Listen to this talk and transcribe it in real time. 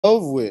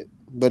over with.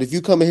 But if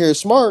you come in here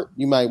smart,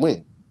 you might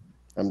win.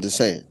 I'm just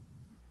saying.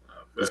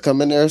 Just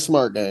come in there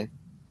smart, gang.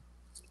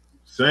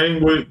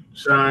 Same with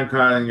Sean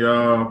Cotton,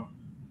 y'all.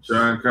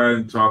 Sean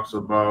Cotton talks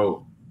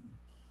about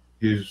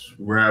his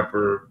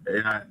rapper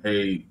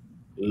AIA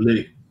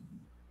LITT.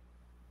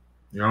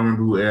 Y'all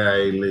remember who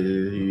AIA LITT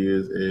is? He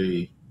is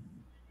a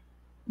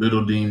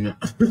little demon.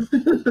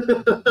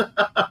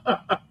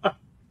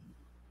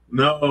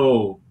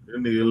 No, that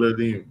nigga little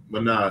demon.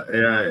 But nah,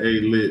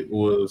 AIA LITT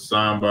was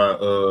signed by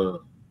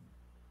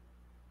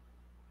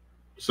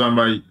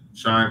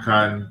Sean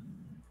Cotton.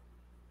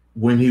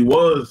 When he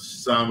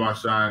was signed by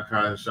Sean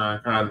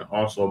Cotton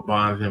also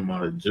bonded him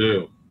out of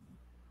jail.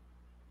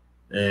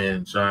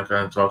 And Sean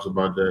Cotton talks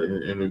about that in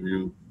an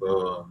interview.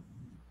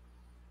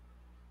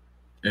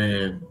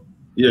 And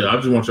yeah, I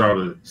just want y'all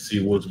to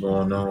see what's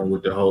going on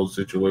with the whole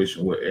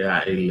situation with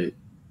AIA LITT.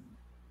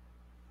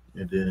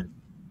 And then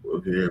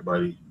we'll get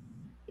everybody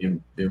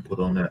input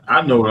on that.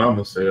 I know what I'm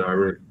gonna say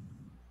already.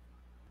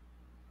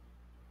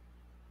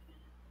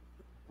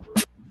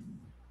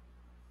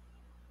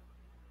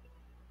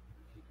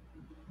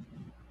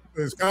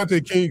 As Conte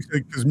King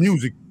said, because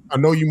music, I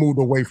know you moved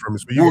away from it.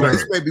 So you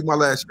This may be my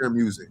last year of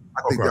music.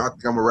 I think I'm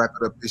gonna wrap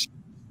it up this year.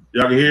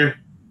 Y'all can hear?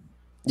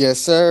 Yes,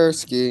 sir,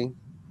 Ski.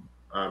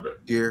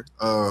 Here.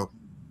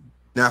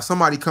 Now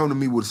somebody come to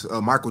me with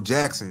a Michael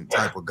Jackson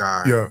type of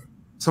guy. Yeah.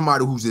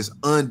 Somebody who's just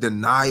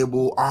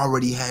undeniable,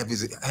 already having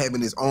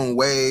his own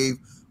wave.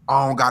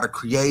 I don't gotta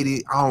create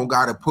it. I don't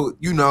gotta put,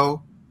 I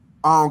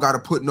don't gotta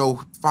put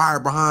no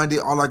fire behind it.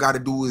 All I gotta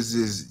do is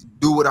just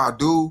do what I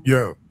do.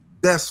 Yeah.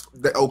 That's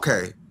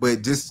okay.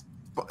 But just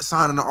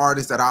signing an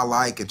artist that I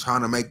like and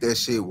trying to make that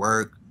shit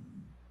work,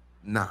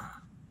 nah.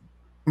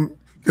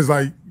 Cause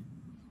like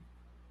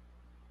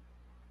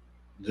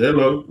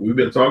J-Lo, we've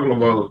been talking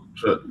about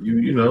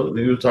he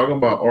was talking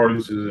about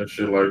artists and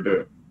shit like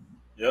that.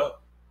 Yep.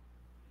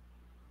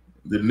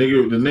 The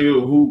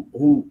nigga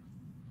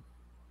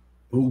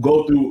who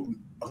go through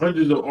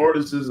hundreds of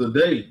artists a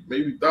day,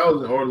 maybe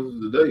thousands of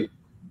artists a day,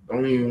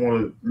 don't even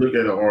want to look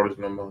at an artist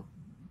no more.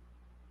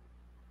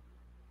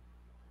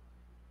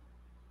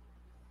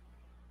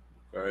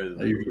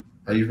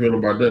 How you feel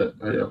about that?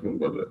 How y'all feel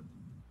about that?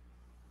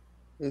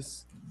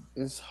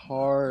 It's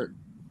hard.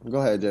 Go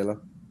ahead, J-Lo.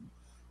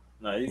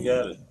 No, you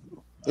got it.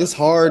 It's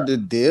hard to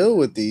deal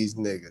with these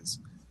niggas.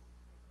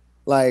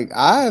 Like,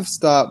 I've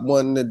stopped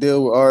wanting to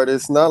deal with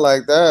artists, not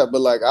like that,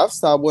 but like I've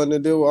stopped wanting to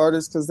deal with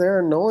artists because they're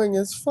annoying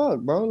as fuck,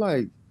 bro.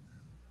 Like,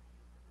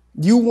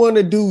 you want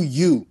to do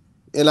you,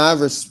 and I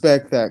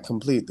respect that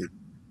completely.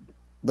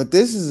 But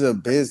this is a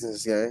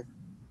business game.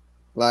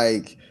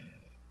 Like,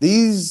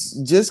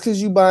 just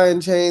because you buying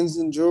chains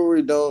and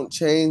jewelry don't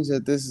change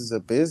that this is a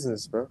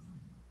business, bro.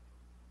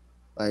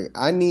 Like,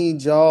 I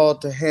need y'all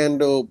to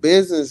handle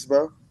business,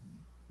 bro.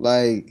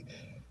 Like,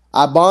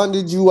 I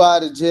bonded you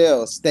out of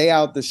jail. Stay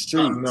out the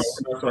streets. No,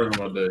 we're not talking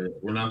about that.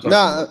 We're not talking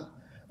about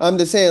I'm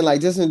just saying,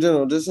 like, just in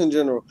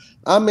general.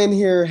 I'm in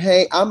here,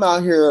 I'm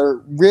out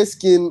here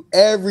risking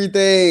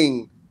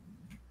everything.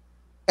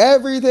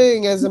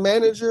 Everything as a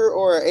manager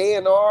or an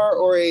A&R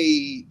or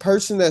a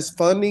person that's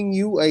funding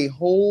you a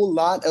whole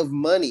lot of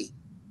money.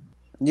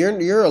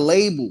 You're a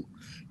label.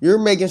 You're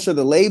making sure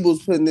the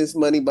label's putting this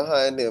money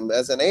behind them.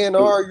 As an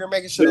A&R, you're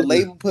making sure the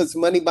label puts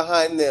money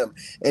behind them.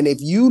 And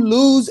if you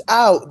lose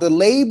out, the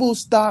label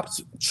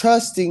stops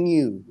trusting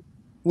you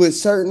with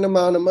certain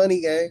amount of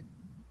money, gang.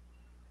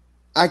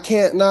 I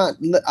can't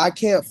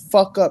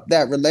fuck up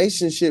that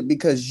relationship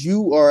because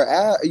you're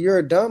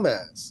a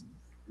dumbass.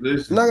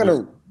 Listen, I'm not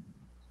gonna.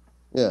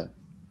 Yeah.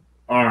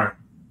 All right.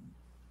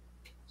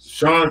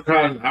 Sean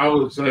Cotton, I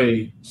would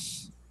say,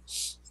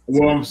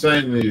 what I'm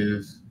saying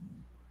is,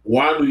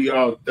 why do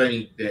y'all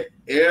think that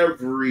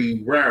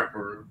every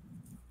rapper,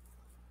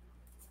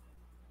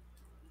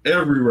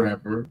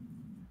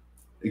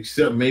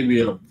 except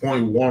maybe a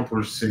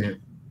 0.1%,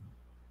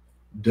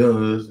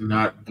 does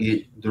not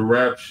get the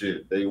rap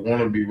shit? They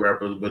want to be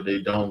rappers, but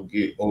they don't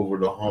get over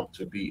the hump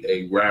to be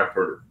a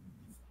rapper.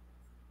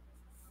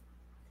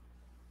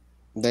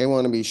 They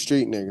want to be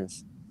street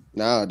niggas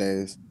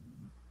nowadays.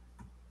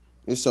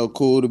 It's so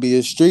cool to be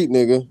a street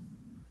nigga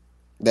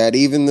that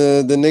even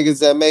the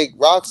niggas that make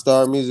rock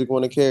star music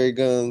want to carry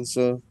guns.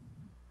 So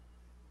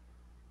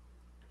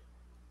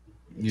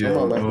yeah,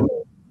 come on, man.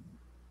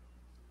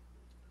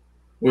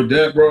 With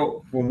that,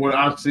 bro, from what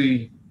I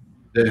see,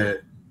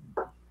 that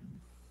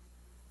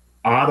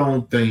I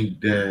don't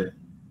think that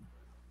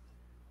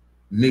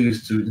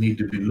niggas need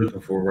to be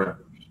looking for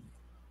rappers.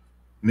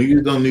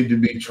 Niggas don't need to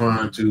be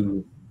trying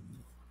to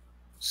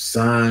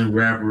sign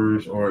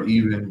rappers or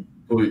even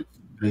put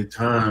their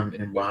time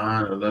in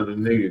behind another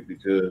nigga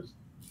because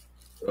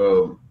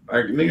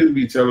like niggas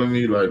be telling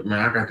me like, man,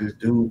 I got this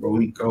dude, bro,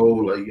 he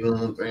cold, like, you know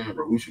what I'm saying,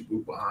 bro, we should go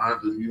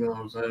behind him, you know what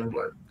I'm saying?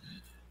 Like,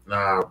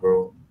 nah,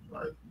 bro,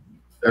 like,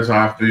 that's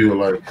how I feel,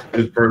 like,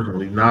 just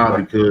personally, nah,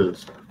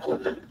 because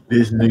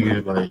this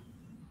nigga, like,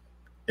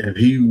 if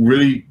he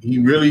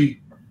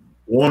really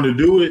want to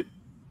do it,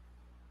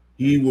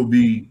 he will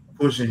be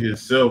pushing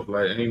himself.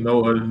 Like, ain't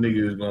no other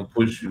nigga is gonna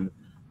push you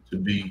to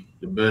be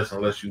the best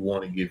unless you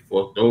want to get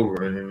fucked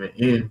over. And in the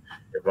end,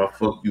 if I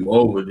fuck you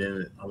over,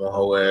 then I'm a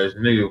whole ass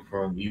nigga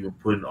from even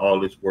putting all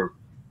this work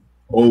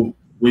over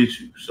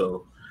with you.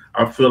 So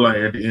I feel like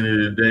at the end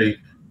of the day,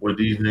 with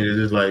these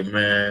niggas, it's like,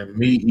 man,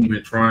 me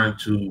even trying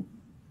to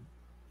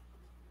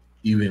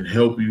even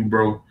help you,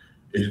 bro,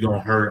 is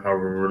gonna hurt our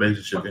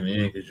relationship in the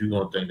end because you're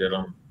gonna think that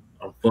I'm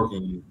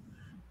fucking you.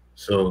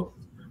 So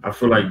I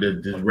feel like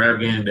that this rap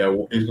game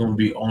that is gonna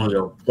be only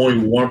a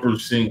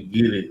 0.1%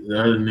 get it. The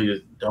other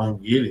niggas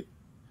don't get it.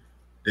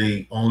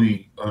 They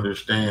only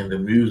understand the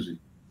music.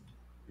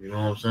 You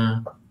know what I'm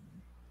saying?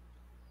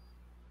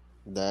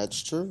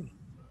 That's true.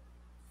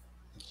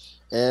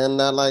 And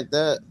not like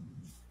that.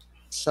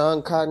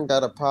 Sean Cotton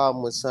got a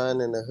problem with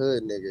signing a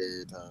hood nigga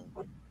every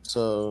time.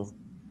 So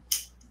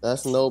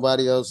that's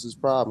nobody else's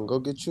problem. Go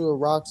get you a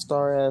rock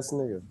star ass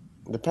nigga.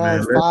 The Man,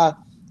 past five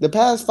the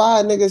past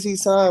five niggas he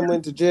signed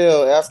went to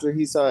jail after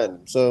he signed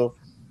them. So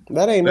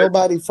that ain't let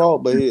nobody's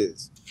fault but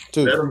his.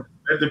 Too.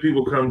 let the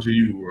people come to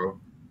you, bro.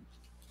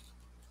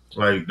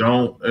 Like,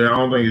 don't. I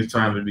don't think it's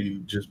time to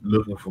be just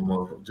looking for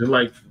motherfuckers.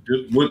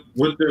 Just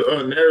with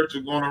the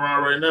narrative going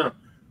around right now.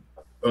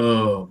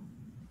 Uh,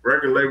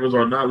 Record labels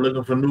are not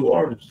looking for new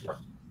artists.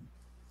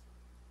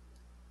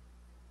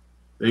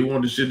 They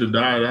want the shit to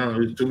die down.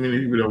 There's too many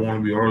people that want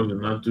to be artists,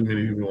 and not too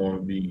many people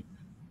want to be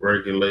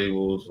record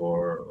labels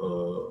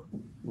or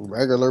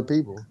Regular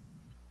people.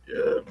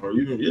 or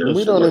even We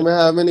shit don't like even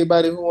have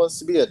anybody who wants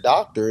to be a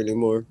doctor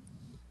anymore.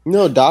 You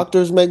know,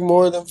 doctors make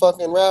more than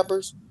fucking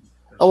rappers.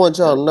 I want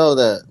y'all to know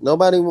that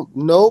nobody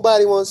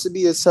wants to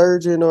be a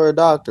surgeon or a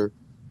doctor.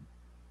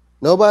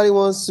 Nobody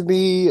wants to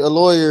be a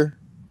lawyer.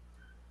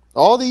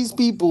 All these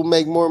people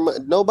make more money.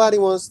 Nobody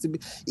wants to be.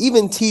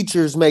 Even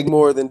teachers make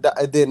more than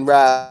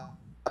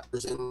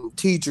rappers, and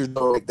teachers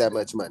don't make that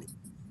much money.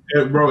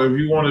 bro. If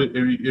you want to,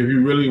 if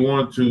you really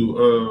want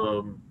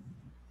to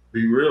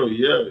be real,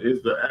 yeah,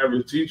 it's the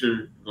average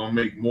teacher gonna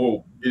make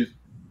more. It's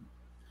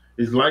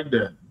like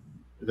that.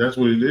 That's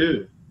what it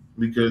is.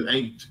 Because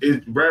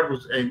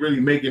rappers ain't really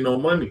making no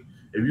money.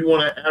 If you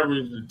want to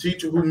average the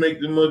teacher who make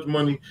this much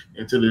money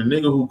into the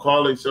nigga who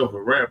call himself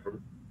a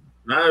rapper,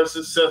 not a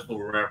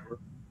successful rapper,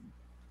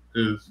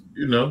 because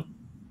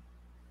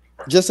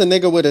Just a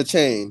nigga with a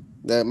chain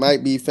that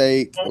might be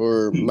fake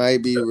or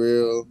might be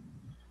real.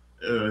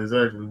 yeah,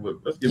 exactly. But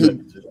let's get back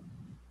He to it.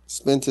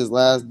 spent his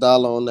last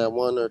dollar on that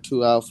one or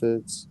two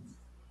outfits.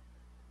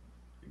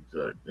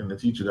 Exactly. And the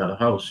teacher got a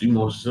house. She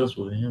more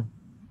successful than him.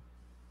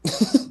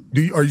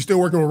 Are you still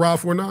working with Rod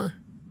 49?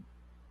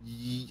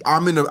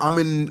 I'm in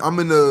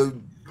a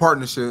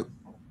partnership.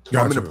 Gotcha.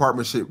 I'm in a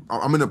partnership.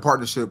 I'm in a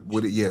partnership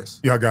with it. Yes.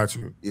 Yeah, I got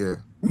you. Yeah.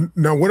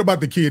 Now, what about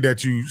the kid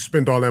that you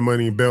spent all that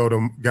money and bailed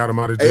him, got him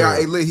out of jail?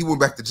 AIA LITT, he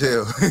went back to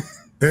jail.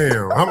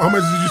 Damn. How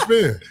much did you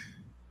spend?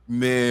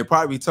 Man,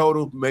 probably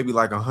total maybe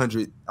like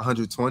 100,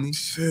 120.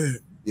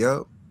 Shit.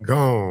 Yep.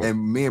 Gone.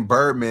 And me and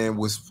Birdman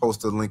was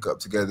supposed to link up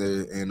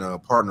together and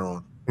partner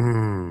on.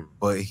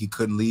 But he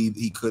couldn't leave.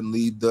 He couldn't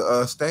leave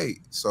the state.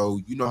 So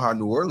you know how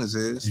New Orleans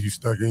is. You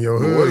stuck in your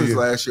New hood. Orleans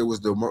last year was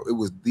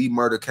the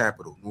murder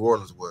capital. New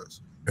Orleans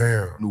was.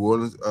 Damn. New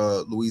Orleans,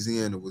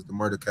 Louisiana was the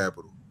murder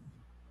capital.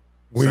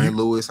 St.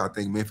 Louis, I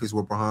think Memphis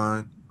were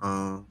behind.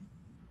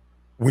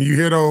 When you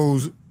hear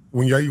those,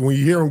 when you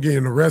hear them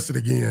getting arrested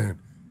again,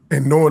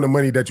 and knowing the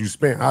money that you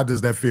spent, how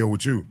does that feel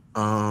with you?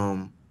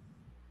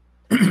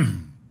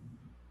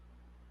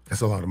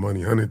 That's a lot of money,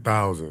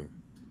 100,000.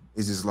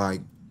 It's just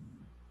like,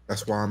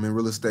 that's why I'm in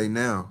real estate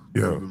now.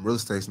 Yeah. Real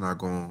estate's they're not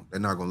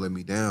gonna let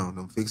me down.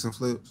 Them fix and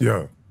flips.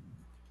 Yeah.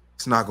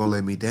 It's not gonna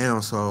let me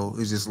down. So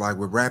it's just like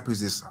with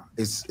rappers,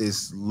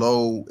 it's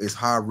low, it's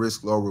high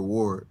risk, low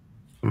reward.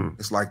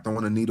 It's like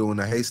throwing a needle in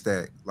a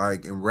haystack.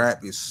 Like in rap,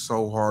 it's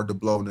so hard to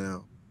blow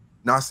now.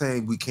 Not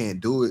saying we can't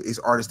do it. It's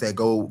artists that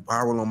go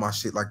viral on my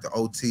shit, like the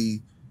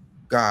OT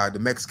guy, the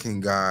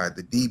Mexican guy,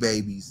 the D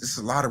babies. There's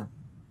a lot of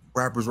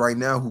rappers right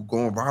now who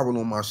going viral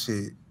on my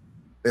shit.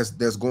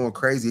 That's going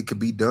crazy. It could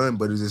be done,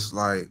 but it's just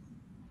like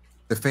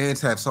the fans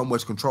have so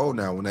much control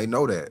now when they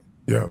know that.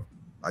 Yeah.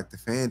 Like the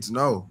fans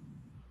know.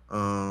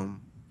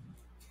 And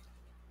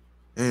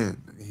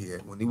yeah,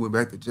 when he went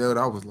back to jail,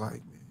 I was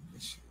like, man,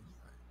 this shit.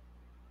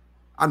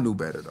 I knew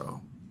better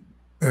though.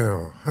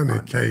 Damn,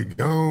 100K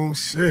gone,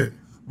 shit.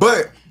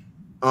 But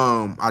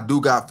I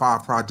do got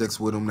 5 projects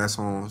with him that's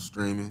on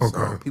streaming. Okay.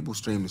 So people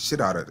stream the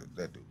shit out of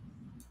that dude.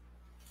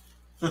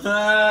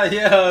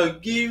 Yo,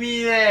 give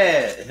me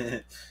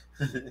that.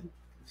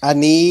 I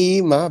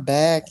need my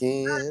back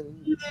end.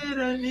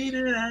 I need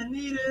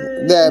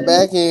it. That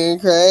back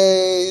end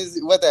crazy.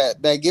 What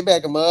that? That get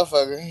back a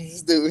motherfucker.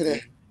 Let's do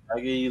that. I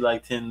give you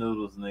like 10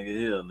 noodles, nigga.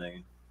 Here,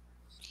 nigga.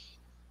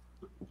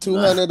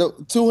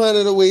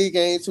 200 a week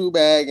ain't too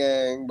bad,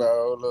 gang,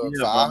 bro. Look,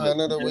 Yeah,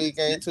 500 a week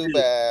ain't too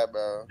bad,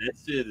 bro. That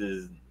shit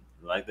is,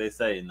 like they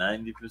say,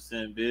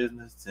 90%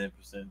 business,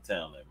 10%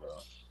 talent, bro.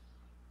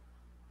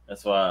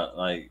 That's why,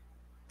 like,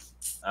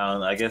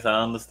 I guess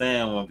I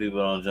understand when people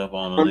don't jump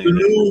on From the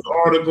news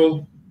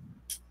article,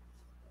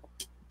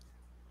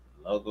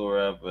 local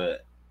rapper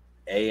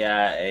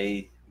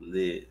AIA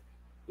LITT.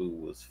 who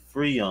was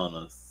free on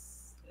a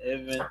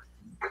 7.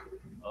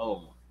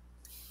 Oh,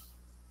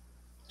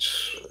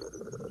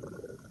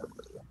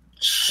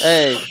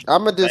 Hey,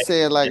 I'm gonna just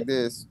say it like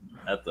this.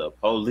 after a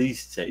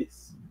police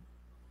chase.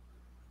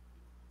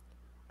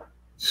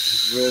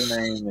 His real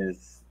name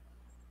is,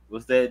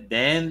 what's that?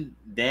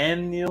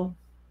 Daniel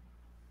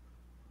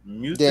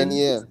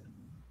Mutin?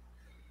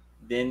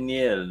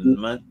 Danielle.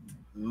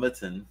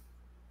 Mutton.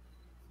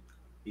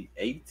 He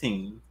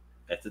 18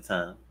 at the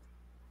time.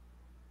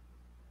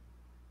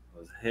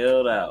 Was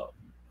held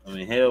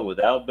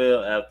without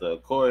bail after a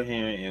court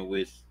hearing in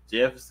which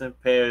Jefferson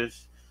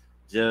Parish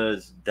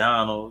Judge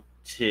Donald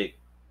Chick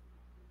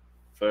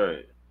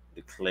Furr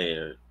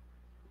declared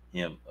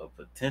him a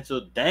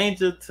potential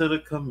danger to the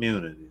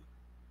community.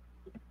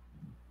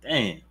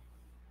 Damn.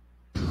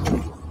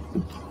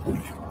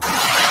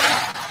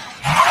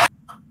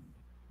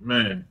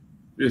 Man,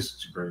 this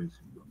is crazy.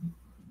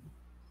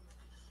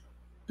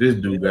 This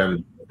dude gotta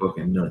be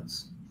fucking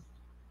nuts.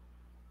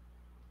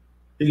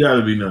 He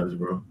gotta be nuts,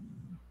 bro.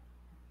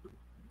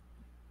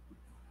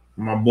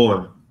 My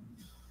boy,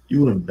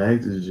 you went back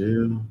to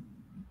jail.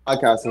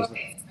 I got some.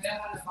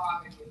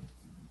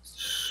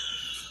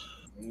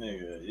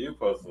 Nigga, you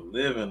supposed to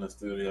live in the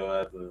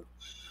studio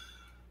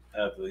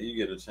after you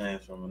get a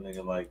chance from a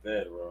nigga like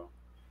that, bro.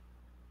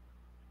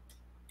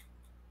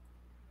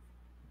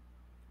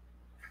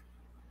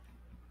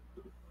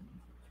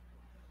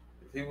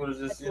 He would have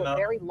just, to a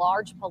very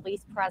large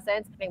police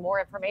presence. Getting more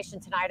information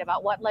tonight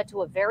about what led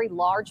to a very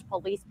large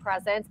police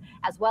presence,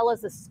 as well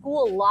as a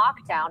school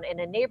lockdown in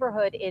a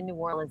neighborhood in New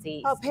Orleans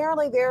East.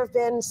 Apparently, there have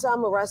been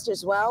some arrests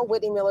as well.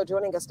 Whitney Miller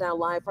joining us now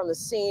live from the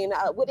scene.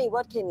 Whitney,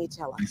 what can you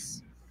tell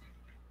us?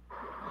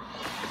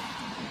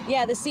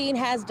 Yeah, the scene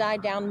has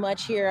died down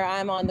much here.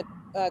 I'm on the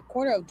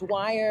corner of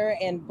Dwyer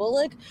and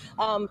Bullock,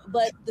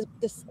 but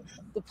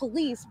the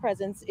police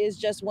presence is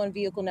just one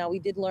vehicle now. We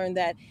did learn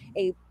that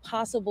a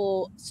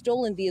possible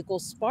stolen vehicle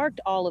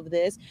sparked all of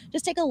this.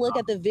 Just take a look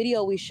at the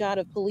video we shot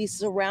of police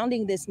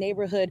surrounding this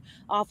neighborhood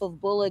off of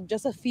Bullock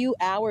just a few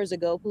hours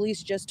ago.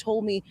 Police just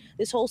told me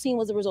this whole scene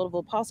was a result of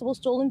a possible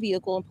stolen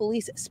vehicle, and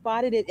police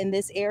spotted it in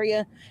this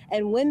area.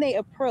 And when they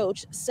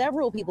approached,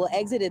 several people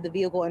exited the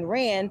vehicle and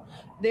ran.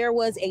 There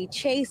was a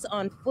chase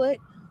on foot.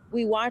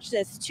 We watched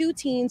as 2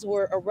 teens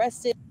were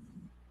arrested.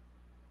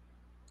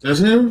 That's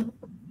him?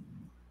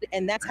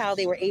 And that's how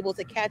they were able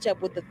to catch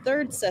up with the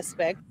 3rd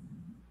suspect.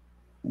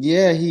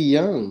 Yeah, he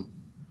young.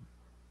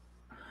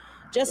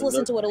 Just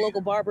listen to what a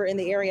local barber in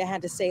the area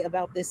had to say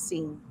about this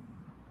scene.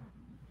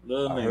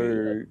 I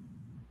heard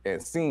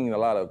and seen a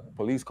lot of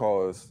police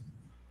cars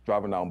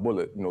driving down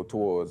Bullock,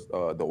 towards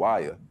the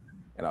Wire.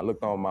 And I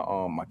looked on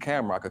my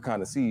camera, I could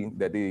kind of see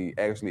that they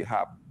actually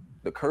hopped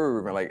the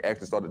curve and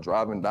actually started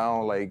driving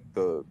down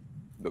the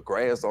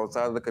grass on the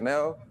side of the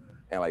canal,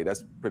 and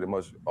that's pretty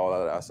much all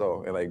that I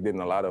saw. And then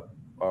a lot of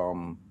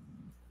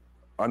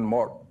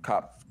unmarked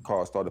cop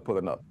cars started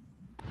pulling up.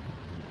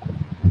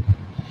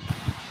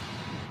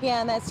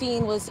 Yeah, and that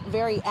scene was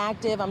very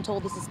active. I'm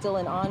told this is still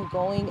an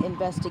ongoing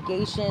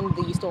investigation.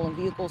 The stolen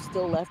vehicle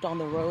still left on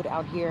the road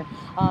out here.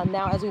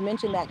 Now, as we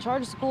mentioned, that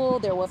charter school,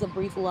 there was a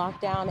brief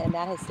lockdown, and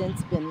that has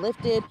since been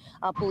lifted.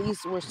 While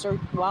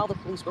the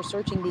police were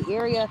searching the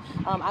area,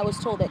 I was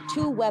told that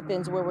 2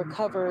 weapons were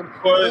recovered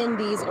in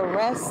these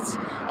arrests,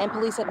 and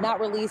police have not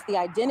released the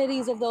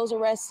identities of those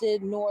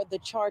arrested nor the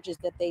charges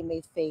that they may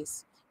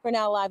face. For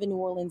now, live in New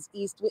Orleans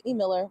East, Whitney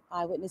Miller,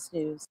 Eyewitness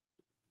News.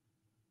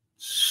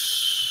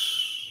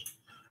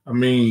 I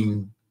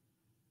mean,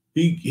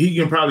 he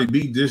can probably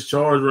beat this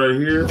charge right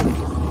here.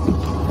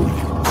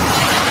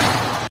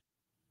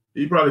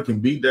 He probably can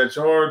beat that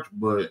charge,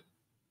 but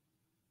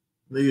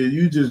nigga,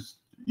 you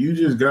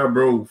just got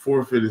bro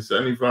forfeited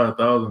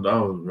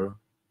 $75,000, bro.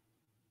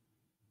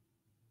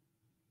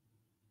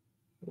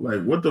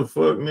 What the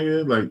fuck,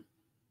 nigga?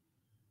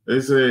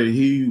 They say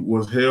he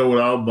was held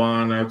without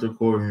bond after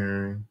court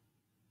hearing.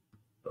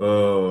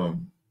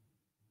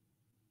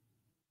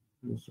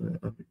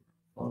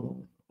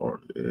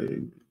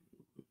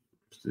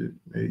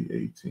 May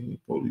 18,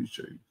 police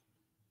chase.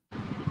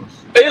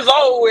 It's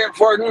over with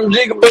for them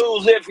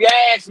jigaboos, if you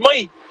ask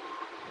me.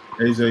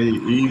 They say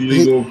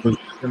illegal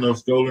possession of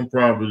stolen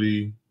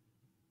property,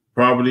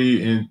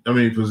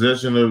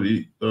 possession of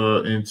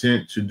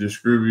intent to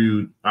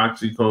distribute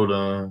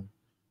oxycodone,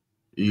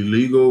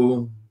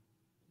 illegal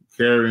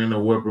carrying a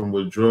weapon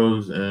with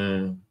drugs,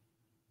 and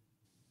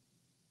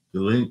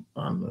delink.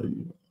 I know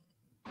you.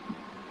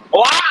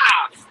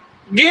 Live!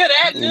 Get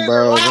that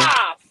nigga live!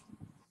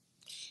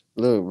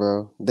 Look,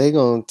 bro, they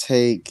gonna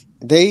take.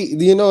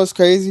 It's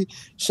crazy.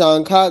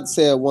 Shawn Cox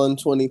said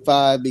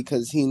 125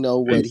 because he know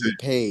what he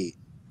paid.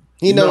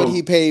 He know what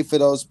he paid for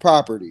those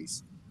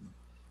properties,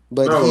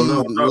 but he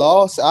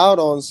lost out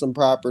on some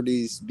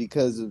properties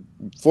because of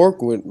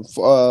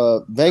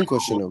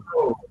vanquishing them.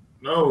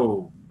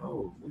 No.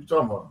 What you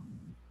talking about?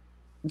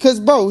 Because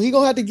bro, he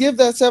gonna have to give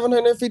that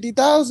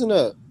 750,000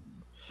 up.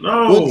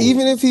 No, but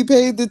even if he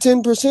paid the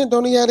 10%,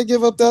 don't he have to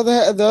give up the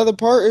other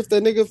part if the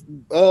nigga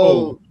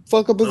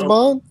fuck up his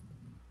bond?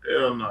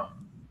 Hell no.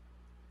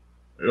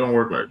 It don't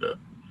work like that.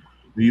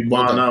 When you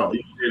bond out,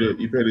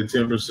 you pay the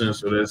 10%,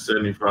 so that's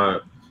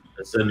 75.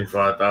 That's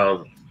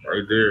 75,000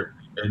 right there,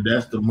 and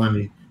that's the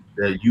money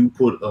that you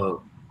put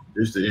up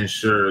just to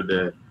ensure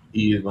that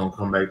he is gonna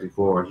come back to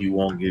court. He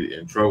won't get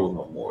in trouble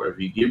no more. If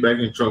he get back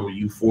in trouble,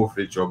 you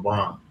forfeit your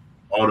bond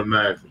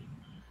automatically.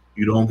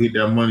 You don't get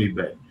that money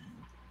back.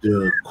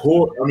 The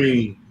court, I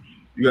mean,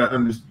 you got to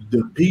understand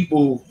the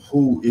people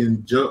who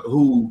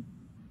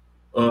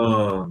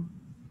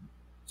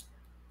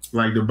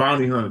like the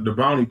bounty hunter, the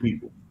bounty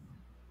people.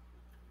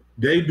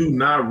 They do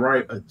not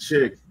write a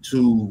check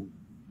to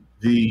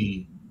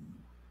the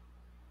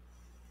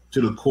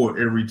court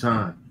every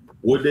time.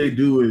 What they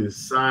do is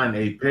sign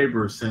a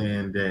paper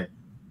saying that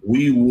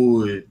we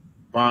would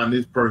bond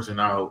this person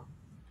out.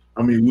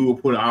 I mean, we will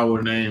put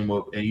our name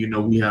up, and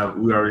we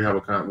already have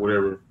a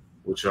whatever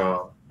with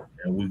y'all,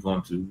 and we're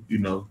going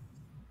to,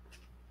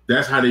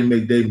 that's how they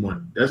make their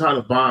money. That's how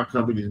the bond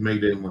companies make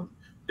their money.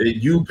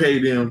 You pay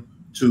them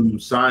to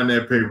sign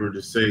that paper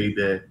to say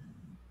that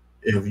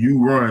if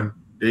you run,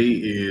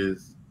 they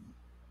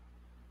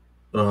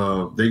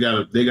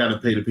gotta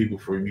pay the people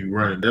for you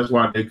running. That's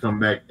why they come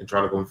back and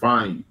try to come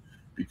find you,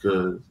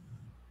 because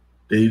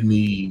they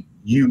need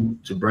you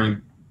to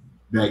bring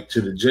back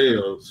to the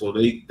jail so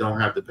they don't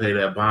have to pay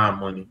that bond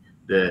money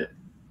that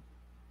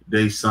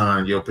they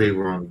signed your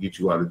paper on to get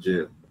you out of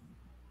jail.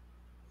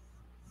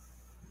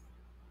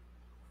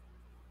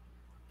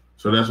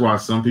 So that's why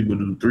some people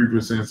do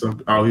 3%.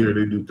 Some out here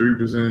they do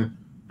 3%,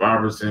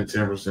 5%,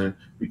 10%,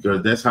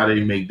 because that's how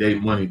they make their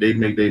money. They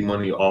make their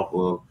money off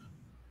of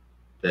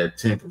that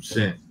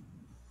 10%.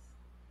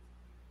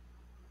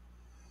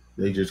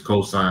 They just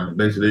co-sign.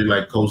 Basically, they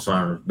like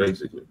co-signers,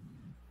 basically.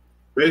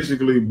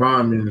 Basically,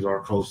 bond men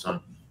are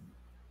co-signers.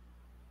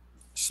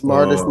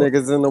 Smartest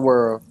niggas in the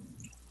world.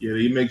 Yeah,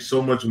 they make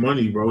so much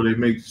money, bro. They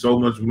make so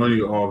much money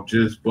off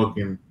just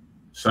fucking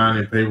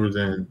signing papers,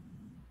 and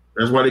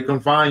that's why they come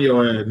find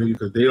your ass, nigga,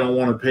 because they don't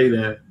want to pay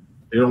that.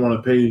 They don't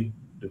want to pay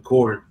the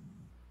court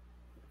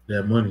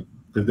that money,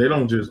 because they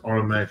don't just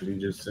automatically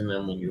just send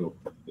that money over.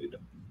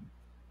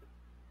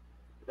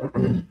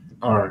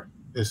 All right,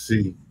 let's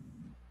see.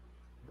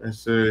 They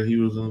said he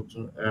was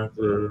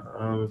after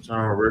the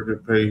time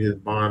record paid his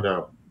bond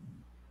out.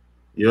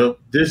 Yep,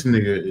 this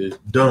nigga is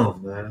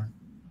dumb, man.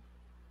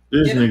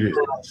 This nigga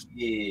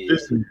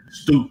is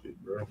stupid,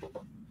 bro.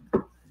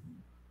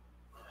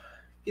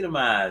 Get him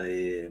out of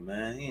here,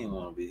 man. He ain't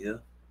want to be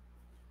here.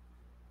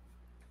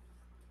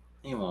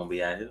 He ain't want to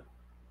be out here.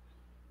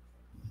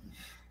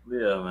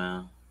 Yeah,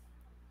 man.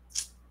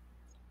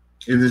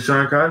 Is it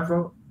Shawn Cotton's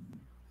fault?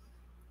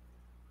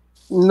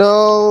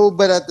 No,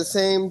 but at the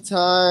same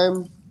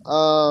time,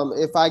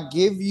 if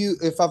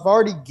I've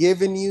already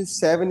given you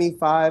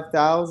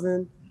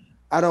 75,000,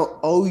 I don't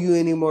owe you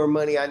any more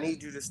money. I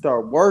need you to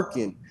start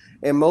working.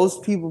 And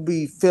most people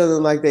be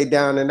feeling like they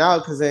down and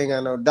out because they ain't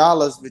got no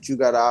dollars, but you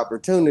got an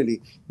opportunity.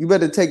 You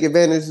better take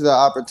advantage of the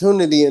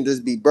opportunity and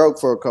just be broke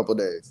for a couple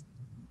days.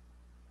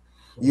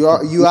 You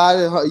out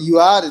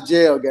of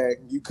jail, gang.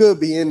 You could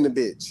be in the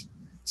bitch.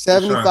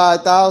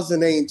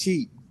 75,000 ain't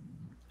cheap.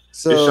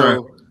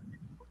 So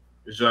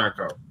it's Shawn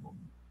Cotton.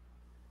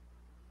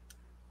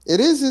 It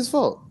is his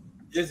fault.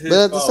 It's his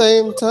but at fault. The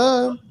same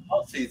time,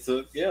 he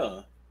took,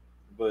 yeah.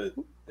 But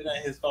it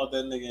ain't his fault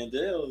that nigga in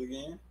jail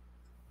again.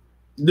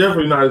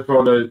 Definitely not his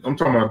fault. I'm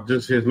talking about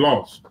just his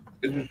loss.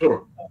 It's for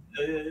sure.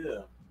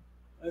 Yeah.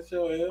 That's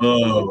your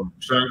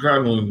Shawn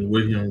Cotton was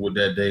with him with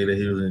that day that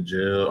he was in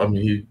jail. I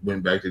mean, he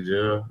went back to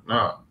jail.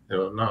 Nah,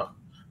 hell no.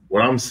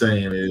 What I'm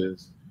saying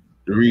is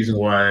the reason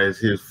why it's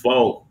his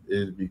fault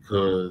is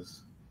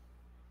because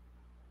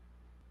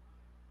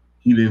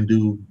he didn't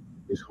do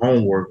his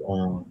homework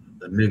on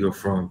the nigga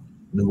from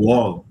New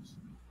Orleans.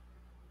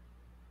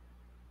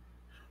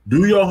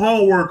 Do your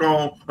homework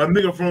on a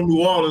nigga from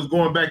New Orleans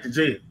going back to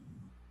jail.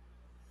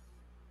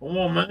 Come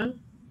on, man.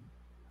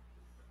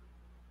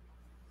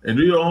 And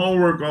do your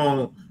homework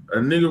on a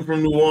nigga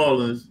from New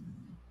Orleans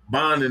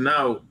bonding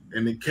out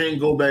and they can't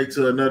go back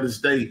to another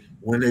state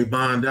when they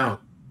bond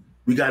out.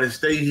 We got to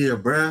stay here,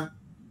 bruh.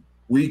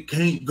 We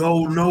can't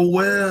go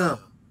nowhere.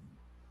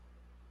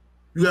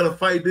 You got to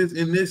fight this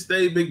in this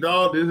state, big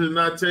dog. This is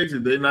not Texas.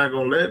 They're not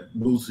going to let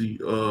Boosie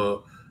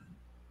go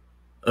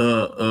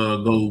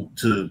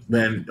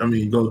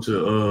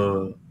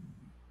to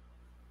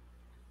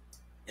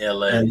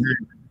LA.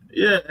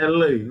 Yeah,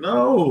 LA.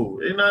 No,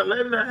 they're not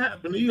letting that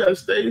happen. You gotta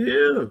stay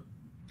here.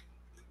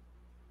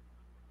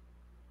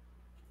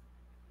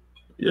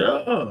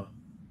 Yeah.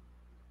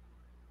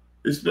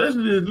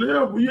 Especially this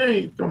little, you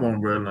ain't, come on,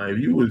 bro. Now, if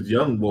you was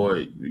young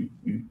boy,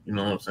 you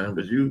know what I'm saying?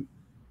 But you,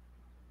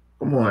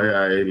 come on,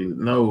 AIA.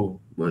 No,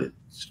 but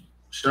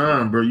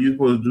Shawn, bro, you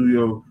supposed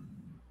to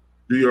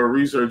do your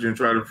research and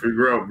try to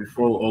figure out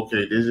before,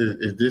 okay,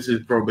 is this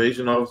his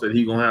probation officer?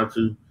 He gonna have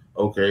to,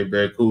 okay,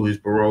 bad, cool, his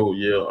parole,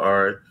 yeah,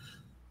 all right.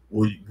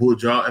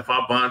 Would y'all, if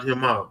I bond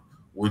him out,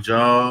 would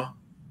y'all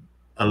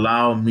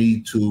allow me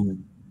to,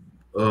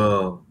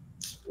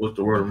 what's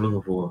the word I'm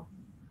looking for?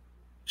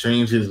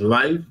 change his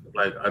life.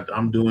 Like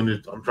I'm doing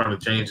it. I'm trying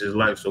to change his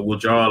life. So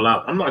would y'all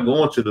allow? I'm not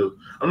going to the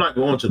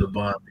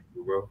bond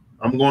people, bro.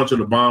 I'm going to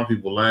the bond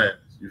people last.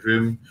 You feel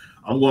me?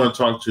 I'm going to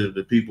talk to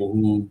the people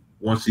who,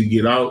 once he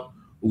get out,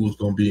 who's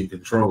going to be in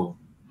control.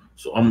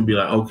 So I'm gonna be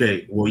like,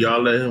 okay, will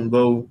y'all let him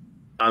go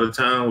out of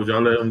town? Would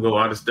y'all let him go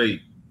out of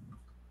state?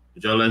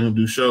 Would y'all let him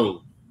do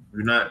shows? If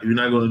you're not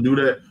going to do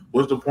that,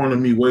 what's the point of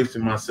me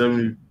wasting my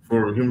 70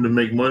 for him to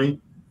make money?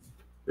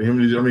 For him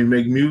to,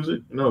 make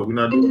music? No, we're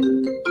not doing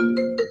it.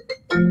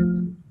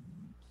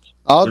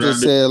 I'll We're not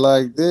just doing say it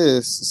like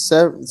this: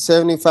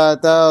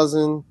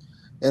 75,000,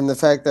 and the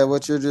fact that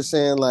what you're just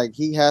saying, like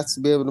he has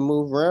to be able to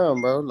move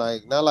around, bro.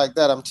 Like not like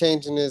that. I'm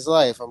changing his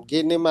life. I'm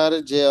getting him out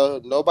of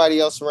jail. Nobody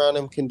else around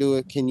him can do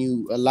it. Can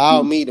you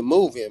allow me to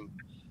move him?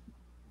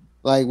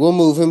 Like we'll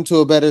move him to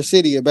a better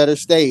city, a better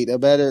state, a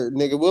better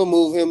nigga. We'll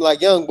move him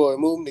like young boy,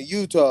 move him to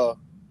Utah,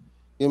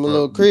 give him a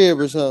little You crib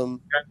or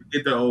something. got to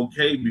get the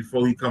okay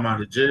before he come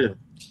out of jail.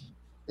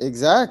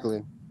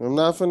 Exactly. I'm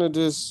not gonna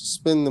just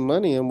spend the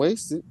money and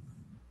waste it.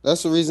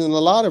 That's the reason a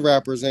lot of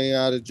rappers ain't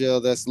out of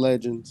jail. That's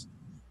legends.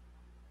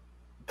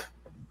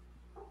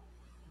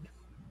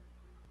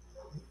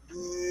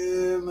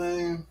 Yeah,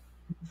 man.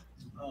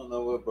 I don't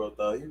know what bro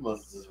thought. He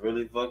must just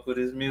really fuck with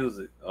his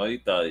music. Oh, he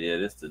thought, yeah,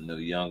 this the new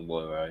young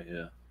boy right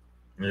here.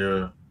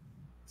 Yeah.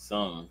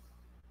 Something.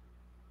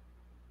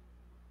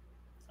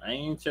 I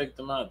ain't checked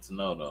him out to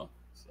know though.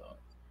 So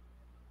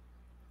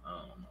I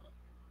don't know.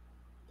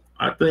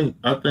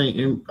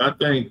 I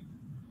think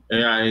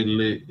AIA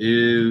Lit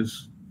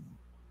is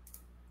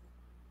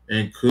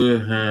and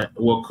could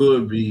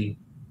be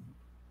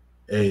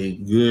a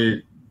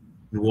good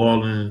New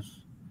Orleans.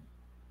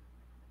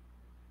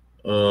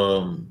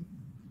 Um,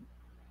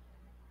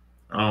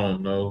 I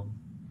don't know.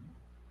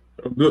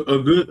 A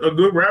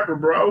good rapper,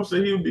 bro. I would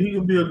say he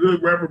can be a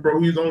good rapper,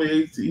 bro. He's only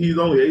 18. He's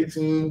only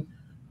 18.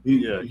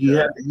 He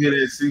had to hit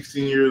at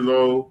 16 years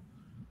old.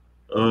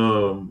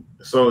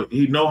 So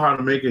he know how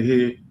to make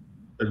a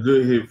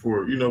good hit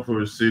for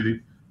his city.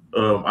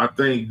 I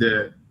think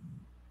that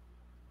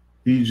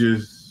he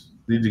just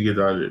need to get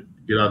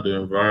out the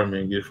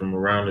environment, get from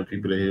around the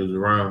people that he was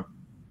around.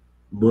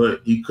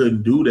 But he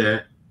couldn't do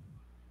that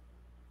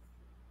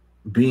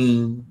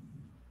being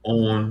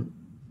on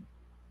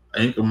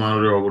Anchor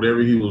Monitor or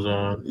whatever he was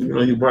on. He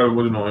probably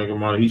wasn't on Anchor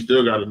Monitor. He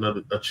still got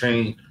a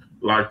chain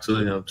locked to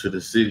him to the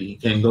city. He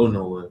can't go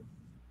nowhere.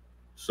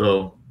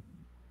 So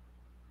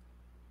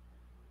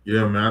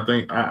yeah, man. I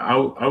think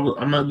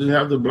I might just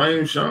have to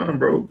blame Shawn,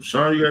 bro.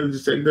 Shawn, you gotta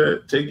just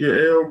take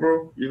your L,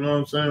 bro. You know what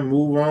I'm saying?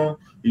 Move on.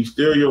 He's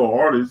still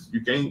your artist.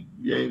 You ain't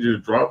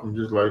just drop him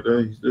just like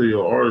that. He's still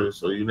your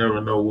artist, so you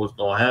never know what's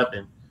gonna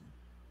happen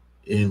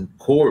in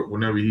court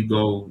whenever he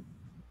go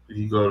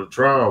to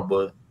trial.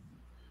 But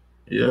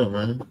yeah,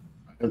 man.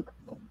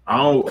 I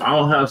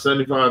don't have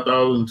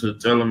 75,000 to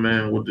tell a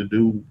man what to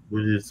do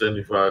with his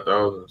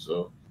 75,000.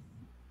 So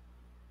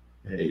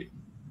hey.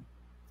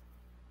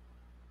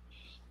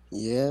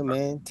 Yeah,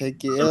 man.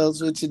 Take your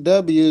L's with your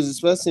W's,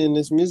 especially in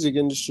this music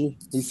industry.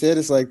 He said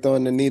it's like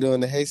throwing the needle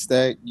in the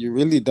haystack. You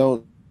really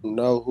don't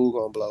know who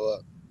gonna blow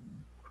up.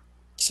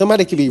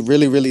 Somebody could be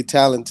really, really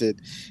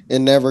talented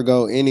and never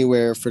go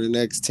anywhere for the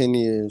next 10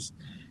 years.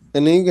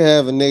 And then you can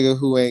have a nigga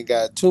who ain't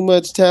got too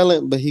much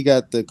talent, but he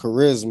got the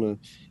charisma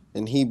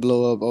and he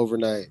blow up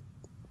overnight.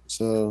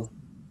 So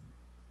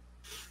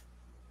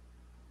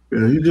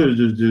yeah, he just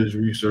did his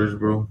research,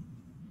 bro.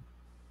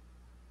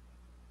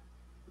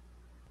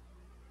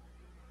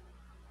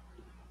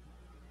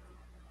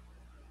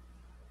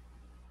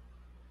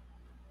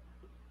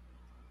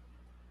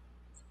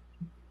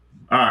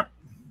 All right.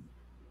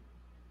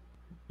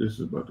 This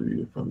is about to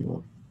be a funny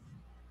one.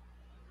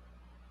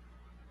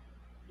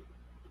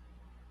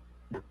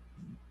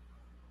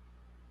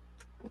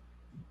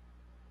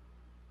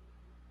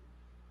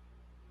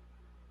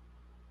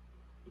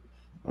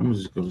 I'm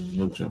just gonna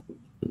no jump.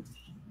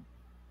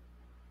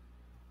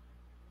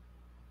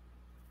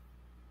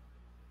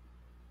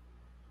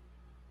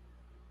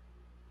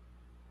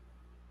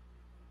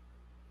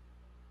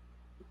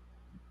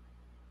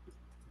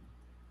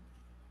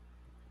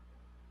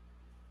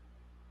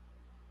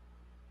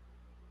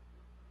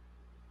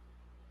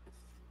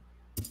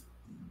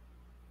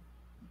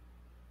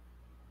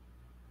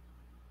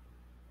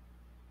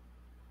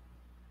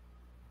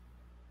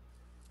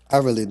 I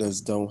really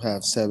just don't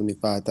have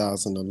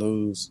 75,000 to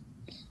lose.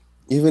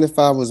 Even if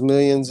I was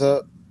millions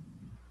up,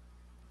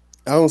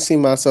 I don't see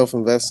myself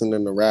investing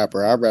in a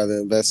rapper. I'd rather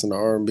invest in an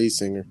R&B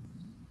singer.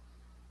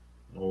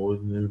 Always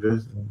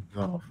investing.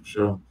 No, for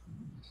sure.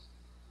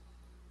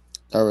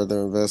 I'd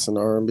rather invest in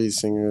an R&B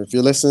singer. If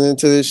you're listening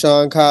to this,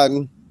 Sean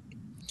Cotton,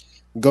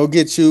 go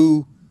get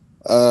you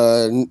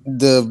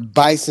the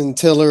Bison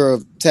Tiller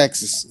of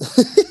Texas.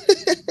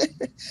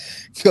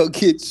 Go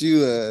get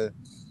you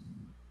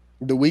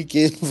the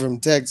Weekend from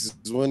Texas.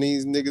 One of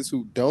these niggas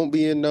who don't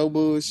be in no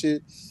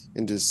bullshit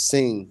and just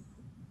sing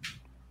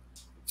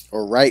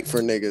or write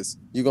for niggas.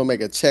 You gonna make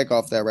a check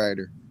off that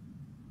writer.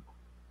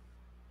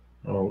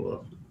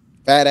 Oh,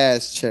 fat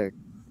ass check.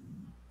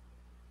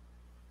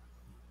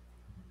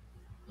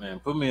 Man,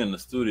 put me in the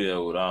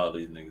studio with all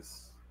these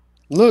niggas.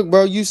 Look,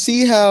 bro, you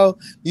see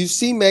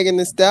Megan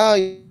Thee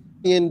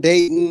Stallion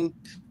dating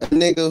a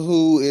nigga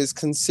who is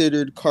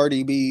considered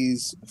Cardi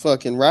B's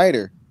fucking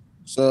writer.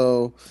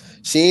 So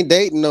she ain't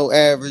dating no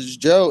average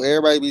Joe.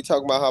 Everybody be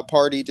talking about how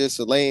Party just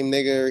a lame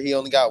nigga, or he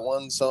only got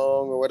one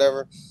song or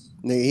whatever.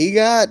 Nigga, he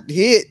got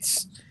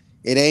hits.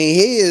 It ain't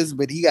his,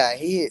 but he got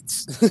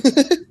hits.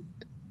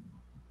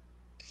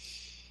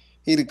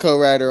 He the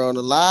co-writer on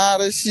a lot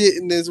of shit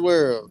in this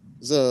world.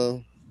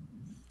 So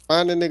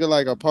find a nigga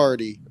like a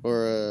Party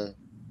or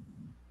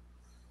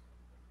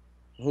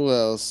who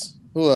else?